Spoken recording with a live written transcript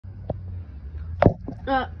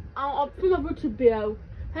I'll put my YouTube video.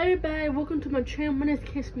 Hey everybody, welcome to my channel. My name is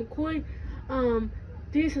Casey McCoy.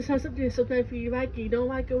 This is something for you like it, you don't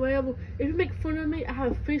like it, whatever. If you make fun of me, I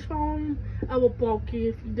have a face on. I will block you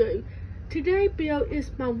if you do. Today's video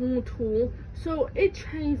is my room tour. So it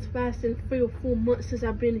changed fast in 3 or 4 months since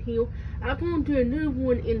I've been here. I'm gonna do a new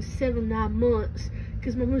one in 7 or 9 months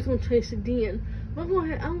because my room's gonna change again. But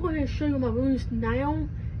I'm going to show you my rooms now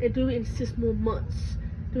and do it in 6 more months.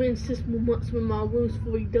 Do it in 6 more months when my room's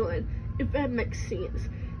fully done, if that makes sense.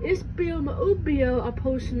 This bill, my old bill I'm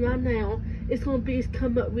posting right now, it's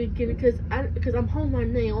come up weekend because I'm home right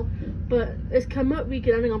now, but it's come up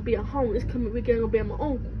weekend. I'm not gonna be at home. It's come up weekend. I'm gonna be at my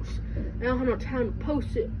uncle's. I don't have no time to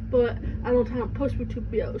post it, but I don't have time to post my 2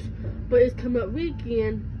 bills. But it's come up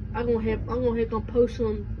weekend. I'm gonna post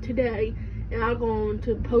them today, and I'm going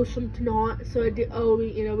to post them tonight. So I did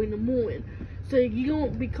early in the morning. So you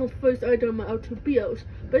won't be confused over my other 2 bills.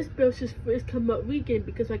 But this bill is come up weekend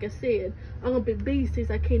because, like I said, I'm gonna be busy,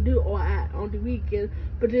 so I can't do it all at on the weekend.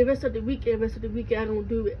 But the rest of the weekend, I'm gonna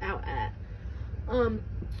do it out at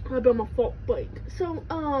about my fault break. So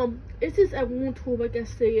it's just a room tour, like I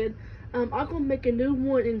said. I'm gonna make a new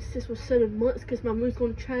one in 6 or 7 months because my room's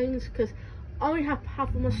gonna change. Because I only have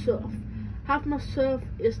half of my stuff. Half of my stuff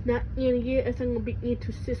is not in yet. It's not gonna be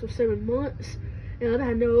into 6 or 7 months. And I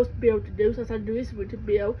have no else to be able to do, so I do this with the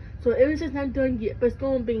bill. So everything's not done yet, but it's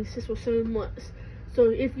gonna be in 6 or 7 months.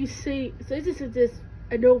 So if you see, so this is just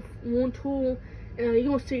a new one tool, and you're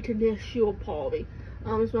gonna see it to next year probably.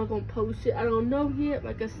 So I'm gonna post it. I don't know yet.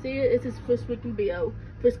 Like I said, it's his first weekend bill.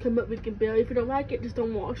 First come up weekend bill. If you don't like it, just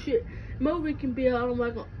don't watch it. More weekend bill, I don't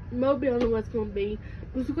like. Maybe I don't know what it's gonna be.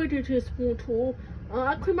 But we're gonna do this one tool.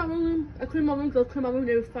 I clean my room. I clean my room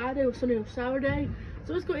every Friday or Sunday or Saturday.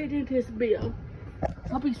 So let's go ahead and do this bill.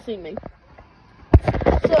 Hope you see me.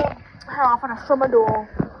 So, I'm gonna show my door.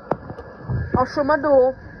 I'll show my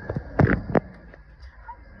door.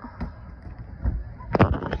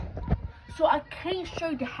 So I can't show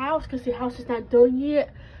you the house because the house is not done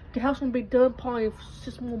yet. The house won't be done probably in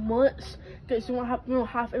 6 more months because we don't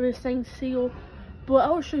have everything sealed. But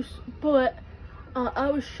I will show.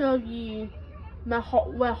 I will show you my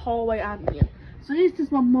hallway I'm in. So this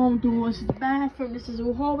is my mom's door. This is the bathroom. This is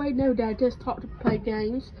the hallway. No, Dad just talked to play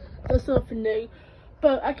games. That's something new.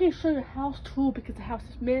 But I can't show you the house tour because the house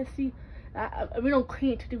is messy. We don't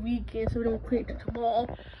clean it to the weekend, so we don't clean it to tomorrow.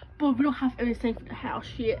 But we don't have everything for the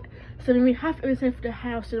house yet. So when we have everything for the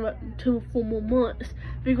house in about 2 or 4 more months,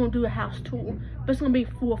 we're gonna do a house tour. But it's gonna be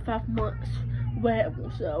 4 or 5 months, whatever.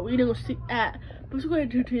 So we don't see that. But we're gonna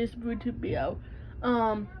do this video.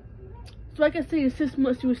 So like I said, in 6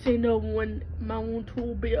 months you will see no one my own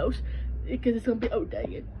tool bills because it's gonna be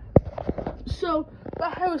outdated. So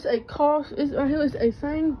right here is a car. Right here is a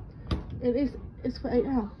thing, and it's for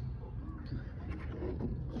a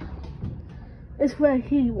it's for a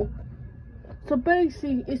heel. So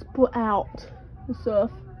basically, it's put out and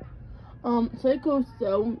stuff. So it goes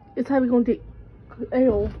so. It's how we gonna get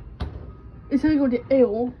L. It's how we gonna get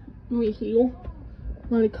L right here,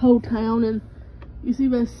 like Cold Town, and you see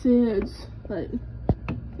what it says. Like,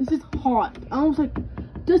 this is hot. I was like,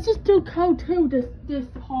 does this do cold too? This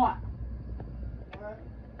hot?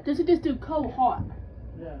 Does it just do cold hot?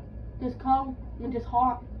 Yeah. Just cold and just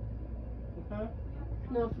hot? Okay.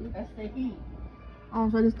 Nothing. That's the heat.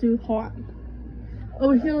 So I just do hot.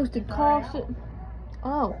 Over here is the car sit.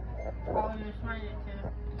 Oh.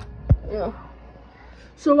 Yeah.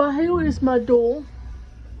 So right here is my door.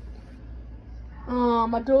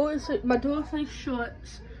 My door is shut.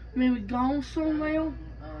 Maybe gone somewhere.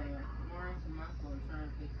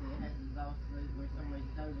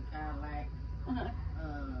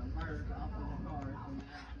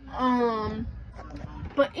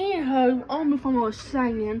 But anyhow, I don't know if I was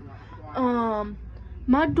saying,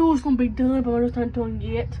 my door's gonna be done, but it's not done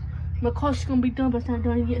yet. My car's gonna be done, but it's not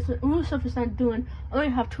done yet. So all stuff is not done. I only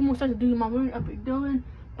have 2 more stuff to do in my room. I'll be done,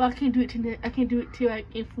 but I can't do it today. I can't do it till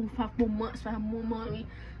like in 4 or 5 more months. So I have more money.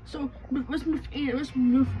 So let's move in. Let's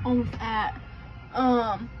move on with that.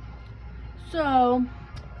 So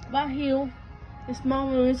right here is my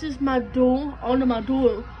room. This is my door. Under my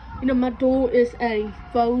door, my door is a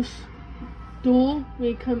false door when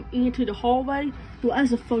you come into the hallway. Well,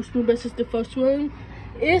 as a first room, but this is the first room.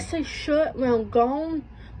 It says shut when I'm gone.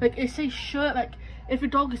 Like, it says shut. Like, if your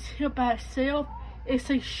dog is here by itself, it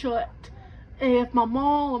says shut. And if my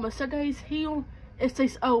mom or my stepdad is here, it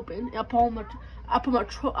says open. And I put my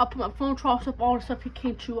phone charger up, all the stuff he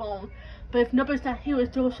can't chew on. But if nobody's not here,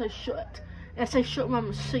 it still says shut. And it says shut when I'm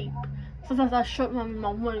asleep. Sometimes I shut when I'm in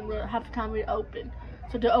my room where half the time we open.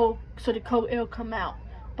 So the cold air come out.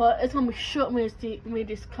 But it's gonna be shut when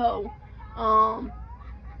it's cold.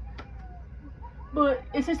 But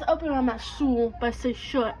it says open when I'm at school, but it says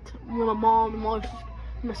shut when my mom and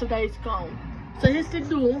my dad's gone. So here's the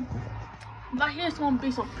door. Right here's gonna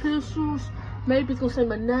be some pencils. Maybe it's gonna say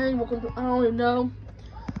my name. I don't even know.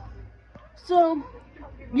 So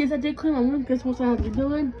yes, I did clean my room. Guess what I have to be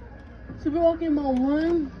doing? So we walk in my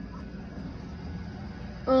room.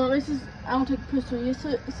 This is I don't take a picture. Yes, so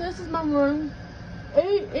this is my room.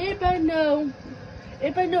 Everybody know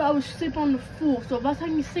I was sleeping on the floor. So last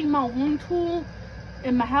time you see my room tour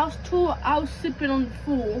and my house tour, I was sleeping on the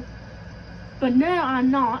floor. But now I'm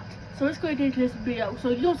not. So let's go ahead and get into this video. So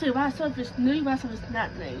you'll see right stuff is new, right stuff is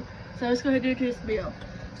not new. So let's go ahead and get into this video.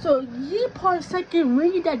 So you part second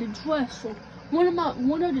read that the dresser. One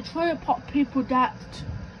of the trailer park people that's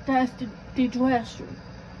the dresser.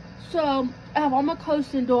 So I have all my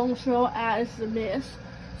clothes in the door. I'm gonna show this is a mess.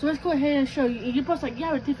 So let's go ahead and show you. And you're supposed to like, you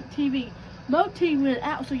have a different TV. No TV went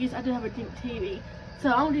out, so yes, I do have a different TV. So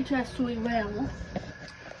I don't need to ask Sweet around.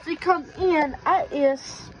 So you come in,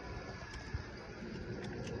 this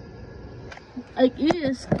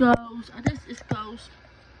goes. I guess it goes.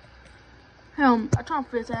 I'm trying to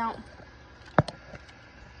figure this out.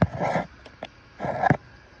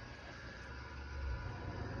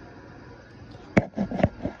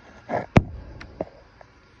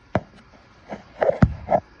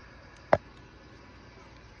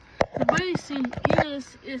 The basic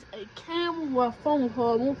is a camera or a phone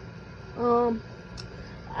holder.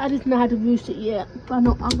 I just know how to use it yet. But I'm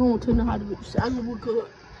going to know how to use it. I'm gonna look good.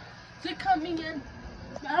 So come in.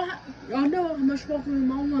 Y'all know how much walking in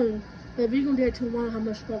my room. But we're gonna get to how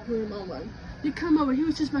much walking in my room. You come over here,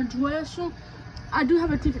 it's just my dresser. I do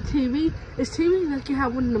have a different TV. It's TV like you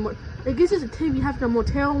have one in the I guess it's a TV you have in the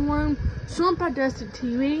motel room. Somebody does the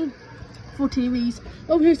TV. Full TVs.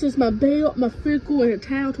 Over here is my belt, my fickle, and a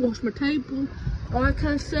towel to wash my table. All that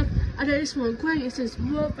kind of stuff. I got this one great. It says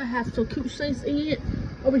love. I have some cute things in it.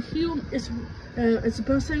 Over here it's a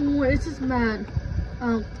birthday one. This is mine.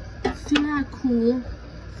 CI cool.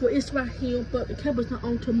 For it's right here, but the cable's not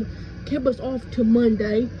on to cable's off till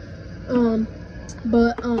Monday. All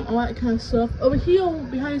that kind of stuff. Over here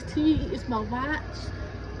behind this TV is my lights.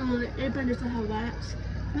 Everybody knows I have lights.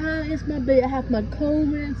 It's my bed. I have my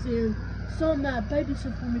combs and some of my baby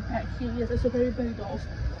stuff for me back here. Yes, that's what everybody does.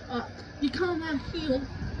 You come out here.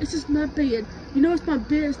 This is my bed. You notice my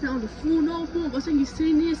bed is not on the floor no more. Last time you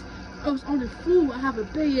seen this, I was on the floor. I have a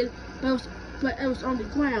bed, but it was on the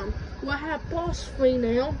ground. Well, I have boss free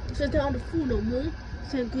now, so it's not on the floor no more.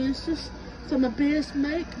 Thank goodness. So my bed is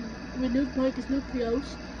made with new blankets, new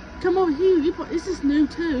pillows. Come over here, this is new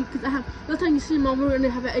too, because I have, last time you see my room and they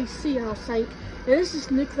have an AC I'll say. And this is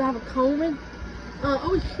new because I have a combing.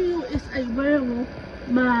 Over here is a railroad.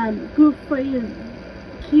 My good friend,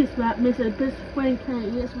 kids right, makes a best friend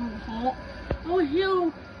can't yes what it's called. Over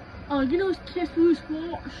here, you know those kids who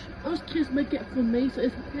watch? Those kids make it for me, so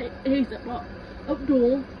it's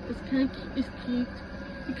outdoor. It's cute.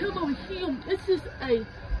 You come over here, this is a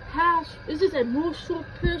house, this is a Marshall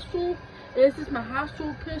pistol. This is my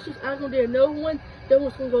household pistols. I'm gonna get another one. That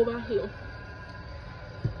one's gonna go right here.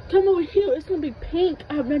 Come over here, it's gonna be pink.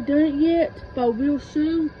 I have not done it yet, but real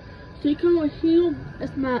soon. So you come over here,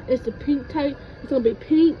 it's the pink tape. It's gonna be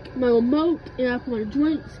pink, my remote, and I put my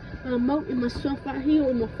drinks, my remote, and my stuff right here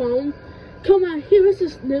on my phone. Come out here, this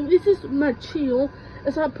is new. This is my chill.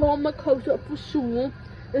 It's I put all my clothes up for school.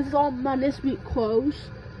 This is all my this week clothes.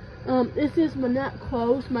 This is my night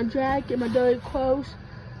clothes, my jacket, my dirty clothes,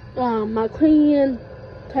 my clean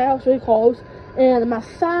towels, clothes, and my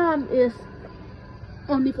sign is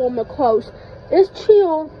underneath all my clothes. It's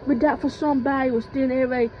chill, but that for somebody was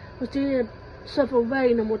doing stuff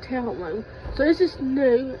away in the motel room. So this is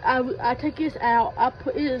new. I take this out. I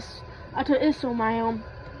put this around,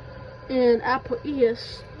 and I put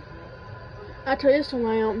this. I turn this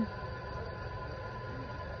around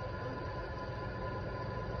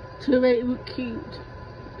to make it look cute.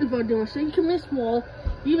 If I do, so you come this wall,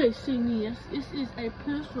 you may see this. This is a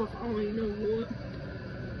pistol of I don't even know what.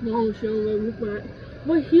 Long show look like.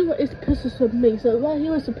 Right here is pistols of me. So right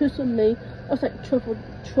here is a pistol of me. It's like truffle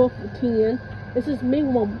 10. This is me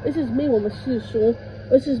with my sister.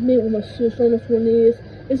 This is me with my sister. This one is.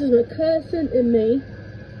 This is my cousin and me.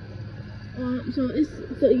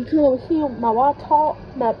 So you come over here, my laptop,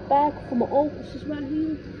 my bag for my uncles is right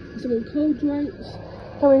here. Some cold drinks.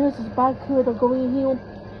 So here's this bag here to go in here.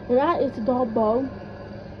 And that is the dog bowl.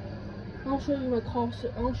 I'll show you my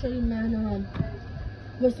closet. I'll show you my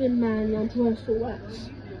what's in my dresser wax.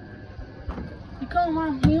 You come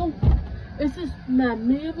around here. This is my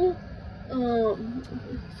mirror.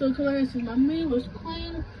 So come on, this is my mirror. It's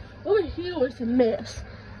clean. Over here is a mess.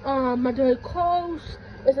 My dirty clothes.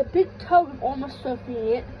 It's a big tote with all my stuff in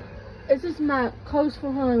it. This is my clothes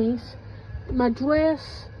for honeys, my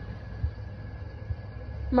dress,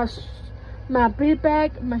 my big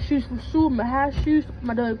bag, my shoes for school, my house shoes,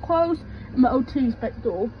 my dirty clothes, and my OT's back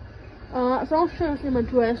door. So I'll show you my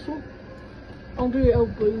dress. I'll do it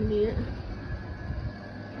open it.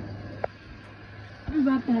 I'll be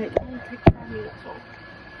right back. I'll take 5 minutes off.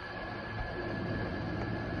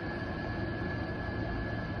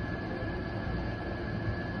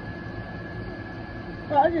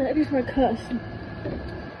 Well, yeah, this is my cousin.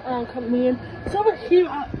 Coming in. So over here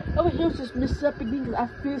is just messed up because I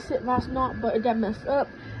fixed it last night, but it got messed up.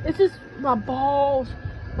 This is my balls,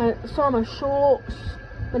 some of my shorts,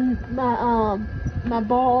 my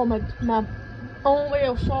ball, my own way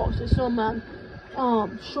of shorts, and some of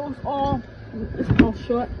my shorts on. It's all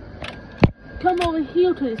short. Come over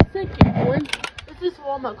here to the second one. This is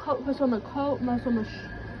all my coat. This is my coat.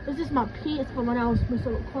 This is my pants for when I was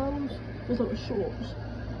messing with clothes. This is my shorts.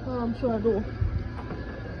 Sure I do.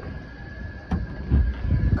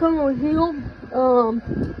 Come over here.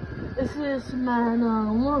 This is my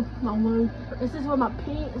this is where my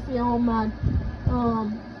pants and all my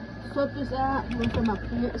stuff is at. These are my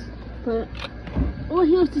pants. But over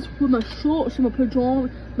here is just where my shorts and my pajama,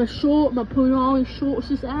 my pajama shorts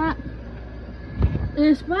is at. And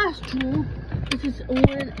this last drawer, this is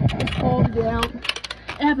when it's all down.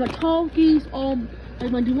 I have my talkies,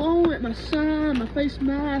 like my deodorant, my sign, my face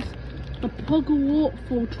mask, my poker walk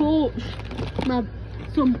for torch,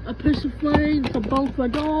 a piece of flame, some bone for a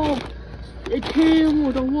dog, a can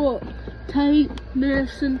with a what, tape,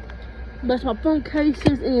 medicine, that's my phone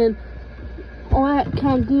cases, and all that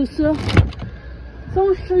kind of good stuff. So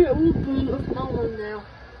I'll show you a little bit of my one now.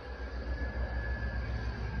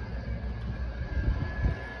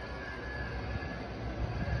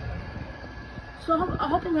 So I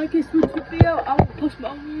hope you like this YouTube video. I will post my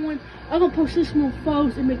own one. I'm gonna post this one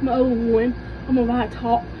first and make my own one on my right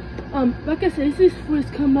top. Like I said, this is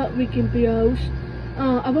first come up weekend videos.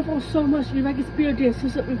 I love you all so much. If you like this video, then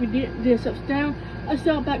thumbs up. If you didn't, then thumbs down. I'll see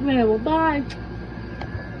y'all back later. Bye.